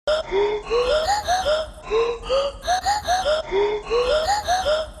Welcome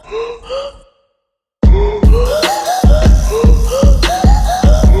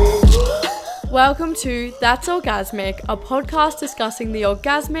to That's Orgasmic, a podcast discussing the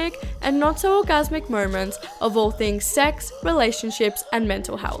orgasmic and not so orgasmic moments of all things sex, relationships, and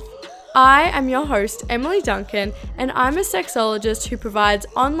mental health. I am your host, Emily Duncan, and I'm a sexologist who provides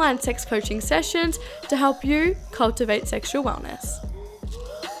online sex coaching sessions to help you cultivate sexual wellness.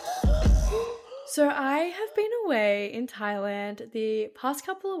 So I have been away in Thailand the past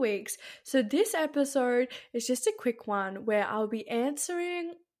couple of weeks, so this episode is just a quick one where I'll be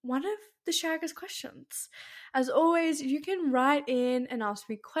answering one of the Shagger's questions. As always, you can write in and ask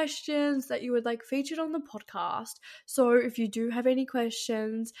me questions that you would like featured on the podcast. So if you do have any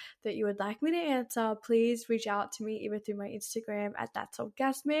questions that you would like me to answer, please reach out to me either through my Instagram at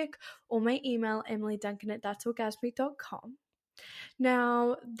that'sorgasmic or my email emilyduncan@that'sorgasmic.com.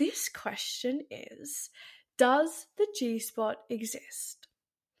 Now, this question is, does the G-spot exist?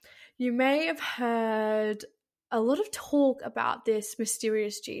 You may have heard a lot of talk about this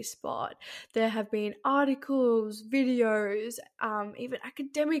mysterious G-spot. There have been articles, videos, even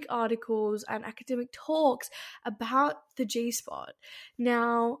academic articles and academic talks about the G-spot.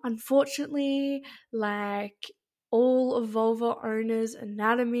 Now, unfortunately, like all of vulva owners'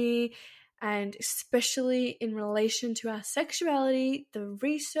 anatomy, and especially in relation to our sexuality, the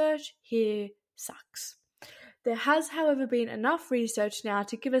research here sucks. There has, however, been enough research now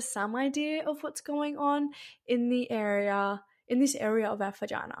to give us some idea of what's going on in this area of our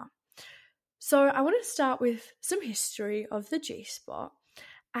vagina. So I want to start with some history of the G-spot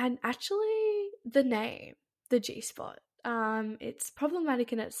and actually the name, the G-spot. It's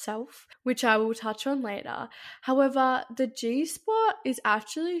problematic in itself, which I will touch on later. However, the G-spot is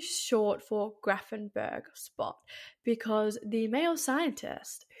actually short for Grafenberg spot because the male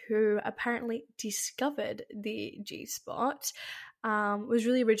scientist who apparently discovered the G-spot was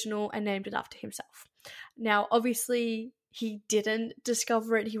really original and named it after himself. Now, obviously, he didn't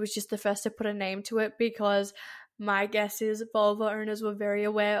discover it. He was just the first to put a name to it because my guess is vulva owners were very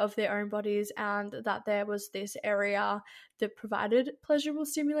aware of their own bodies and that there was this area that provided pleasurable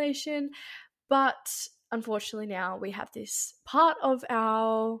stimulation. But unfortunately now we have this part of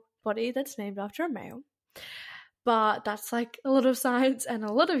our body that's named after a male. But that's like a lot of science and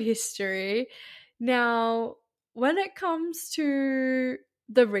a lot of history. Now, when it comes to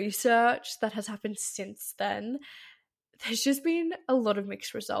the research that has happened since then, there's just been a lot of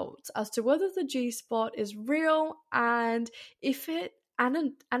mixed results as to whether the G-spot is real and if it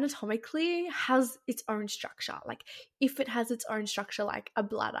anatomically has its own structure. Like, if it has its own structure like a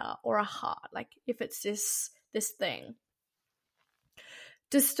bladder or a heart, like if it's this thing.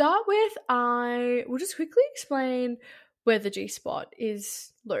 To start with, I will just quickly explain where the G-spot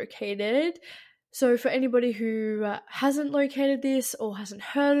is located. So for anybody who hasn't located this or hasn't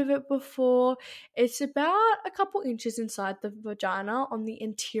heard of it before, it's about a couple inches inside the vagina on the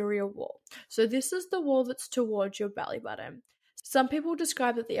anterior wall. So this is the wall that's towards your belly button. Some people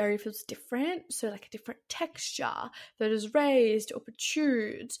describe that the area feels different, so like a different texture that is raised or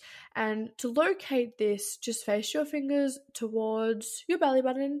protrudes. And to locate this, just face your fingers towards your belly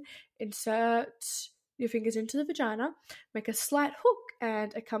button, insert your fingers into the vagina, make a slight hook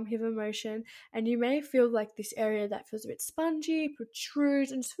and a come hither motion, and you may feel like this area that feels a bit spongy,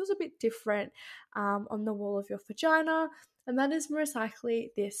 protrudes, and just feels a bit different on the wall of your vagina, and that is most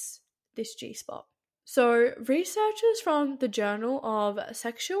likely this G-spot. So, researchers from the Journal of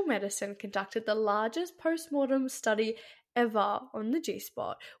Sexual Medicine conducted the largest post-mortem study ever on the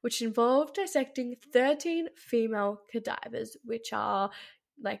G-spot, which involved dissecting 13 female cadavers, which are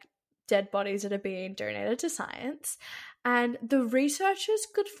like dead bodies that are being donated to science, and the researchers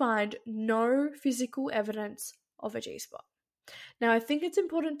could find no physical evidence of a G-spot. Now, I think it's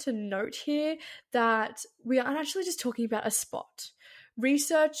important to note here that we aren't actually just talking about a spot.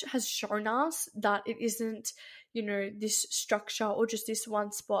 Research has shown us that it isn't, this structure or just this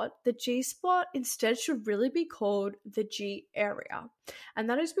one spot. The G-spot instead should really be called the G area, and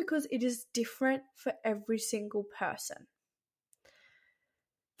that is because it is different for every single person.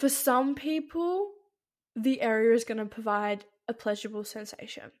 For some people, the area is going to provide a pleasurable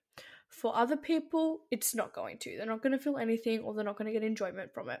sensation. For other people, it's not going to. They're not going to feel anything or they're not going to get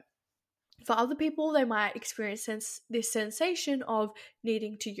enjoyment from it. For other people, they might experience this sensation of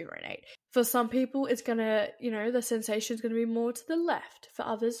needing to urinate. For some people, it's going to, the sensation is going to be more to the left. For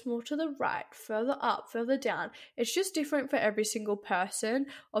others, more to the right, further up, further down. It's just different for every single person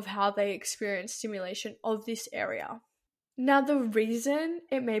of how they experience stimulation of this area. Now, the reason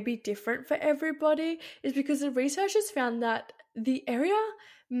it may be different for everybody is because the researchers found that the area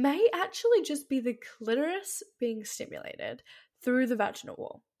may actually just be the clitoris being stimulated through the vaginal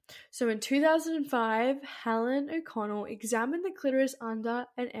wall. So in 2005, Helen O'Connell examined the clitoris under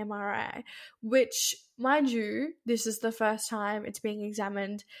an MRI, which, mind you, this is the first time it's being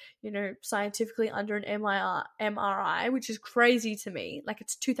examined, scientifically under an MRI, which is crazy to me. Like,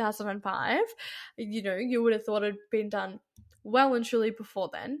 it's 2005. You would have thought it had been done well and truly before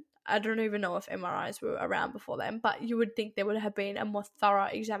then. I don't even know if MRIs were around before then, but you would think there would have been a more thorough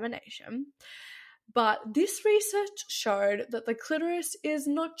examination. But this research showed that the clitoris is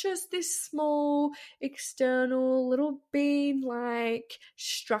not just this small, external, little bean-like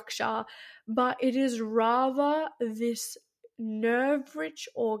structure, but it is rather this nerve-rich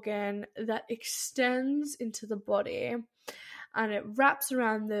organ that extends into the body, and it wraps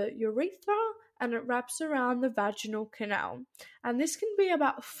around the urethra and it wraps around the vaginal canal. And this can be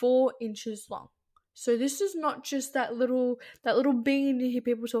about 4 inches long. So this is not just that little bean you hear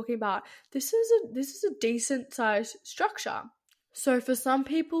people talking about. This is a decent sized structure. So for some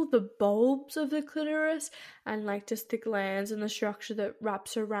people, the bulbs of the clitoris and like just the glands and the structure that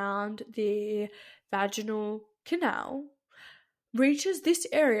wraps around the vaginal canal reaches this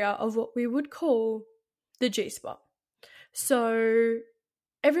area of what we would call the G-spot. So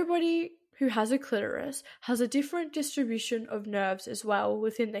everybody who has a clitoris has a different distribution of nerves as well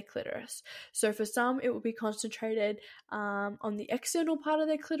within their clitoris. So for some, it will be concentrated on the external part of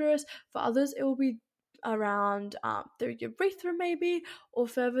their clitoris. For others, it will be around the urethra maybe, or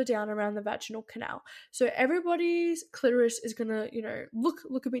further down around the vaginal canal. So everybody's clitoris is gonna,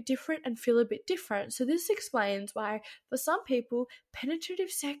 look a bit different and feel a bit different. So this explains why for some people,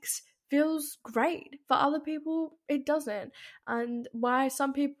 penetrative sex feels great. For other people, it doesn't. And why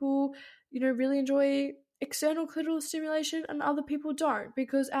some people, really enjoy external clitoral stimulation and other people don't,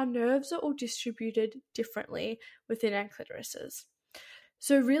 because our nerves are all distributed differently within our clitorises.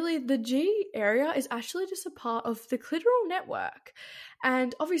 So really, the G area is actually just a part of the clitoral network.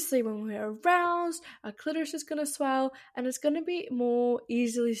 And obviously, when we're aroused, our clitoris is going to swell and it's going to be more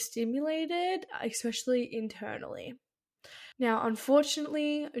easily stimulated, especially internally. Now,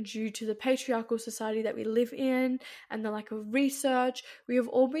 unfortunately, due to the patriarchal society that we live in and the lack of research, we have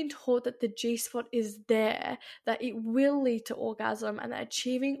all been taught that the G-spot is there, that it will lead to orgasm, and that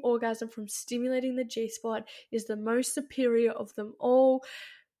achieving orgasm from stimulating the G-spot is the most superior of them all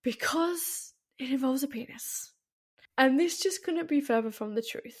because it involves a penis. And this just couldn't be further from the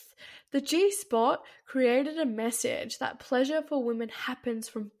truth. The G-spot created a message that pleasure for women happens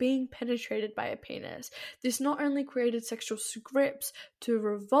from being penetrated by a penis. This not only created sexual scripts to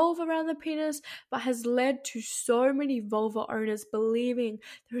revolve around the penis, but has led to so many vulva owners believing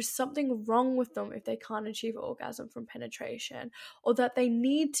there is something wrong with them if they can't achieve orgasm from penetration, or that they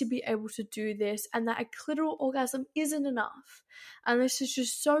need to be able to do this and that a clitoral orgasm isn't enough. And this is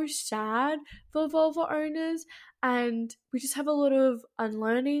just so sad for vulva owners. And we just have a lot of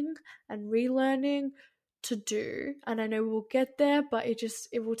unlearning and relearning to do. And I know we'll get there, but it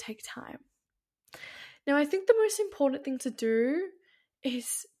will take time. Now, I think the most important thing to do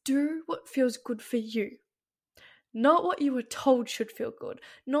is do what feels good for you. Not what you were told should feel good.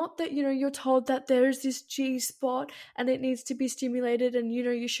 Not that, you're told that there's this G-spot and it needs to be stimulated and,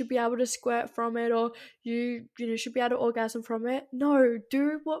 you should be able to squirt from it, or you should be able to orgasm from it. No,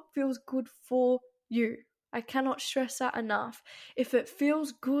 do what feels good for you. I cannot stress that enough. If it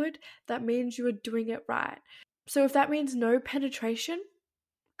feels good, that means you are doing it right. So if that means no penetration,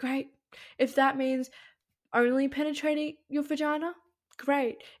 great. If that means only penetrating your vagina,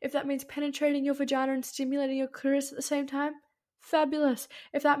 great. If that means penetrating your vagina and stimulating your clitoris at the same time, fabulous.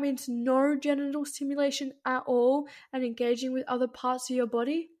 If that means no genital stimulation at all and engaging with other parts of your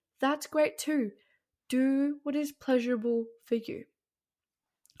body, that's great too. Do what is pleasurable for you.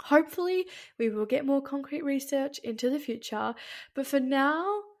 Hopefully, we will get more concrete research into the future, but for now,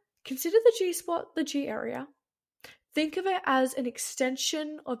 consider the G-spot the G area. Think of it as an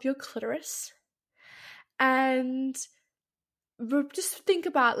extension of your clitoris, and just think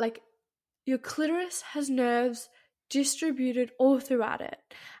about your clitoris has nerves distributed all throughout it,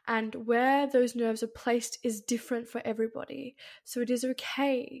 and where those nerves are placed is different for everybody. So it is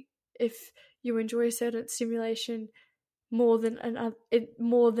okay if you enjoy a certain stimulation more than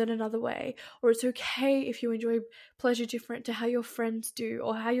another way, or it's okay if you enjoy pleasure different to how your friends do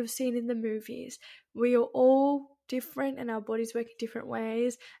or how you've seen in the movies. We are all different and our bodies work in different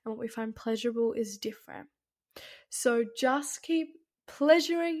ways, and what we find pleasurable is different. So just keep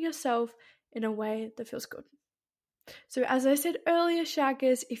pleasuring yourself in a way that feels good. So as I said earlier,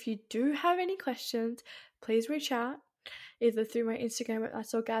 shaggers, if you do have any questions, please reach out. either through my Instagram at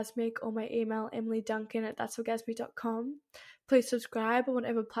That's Orgasmic or my email emilyduncan@that'sorgasmic.com. Please subscribe on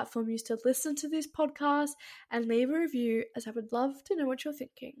whatever platform you still listen to this podcast and leave a review, as I would love to know what you're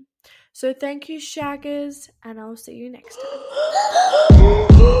thinking. So thank you, shaggers, and I'll see you next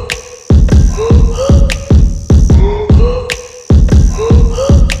time.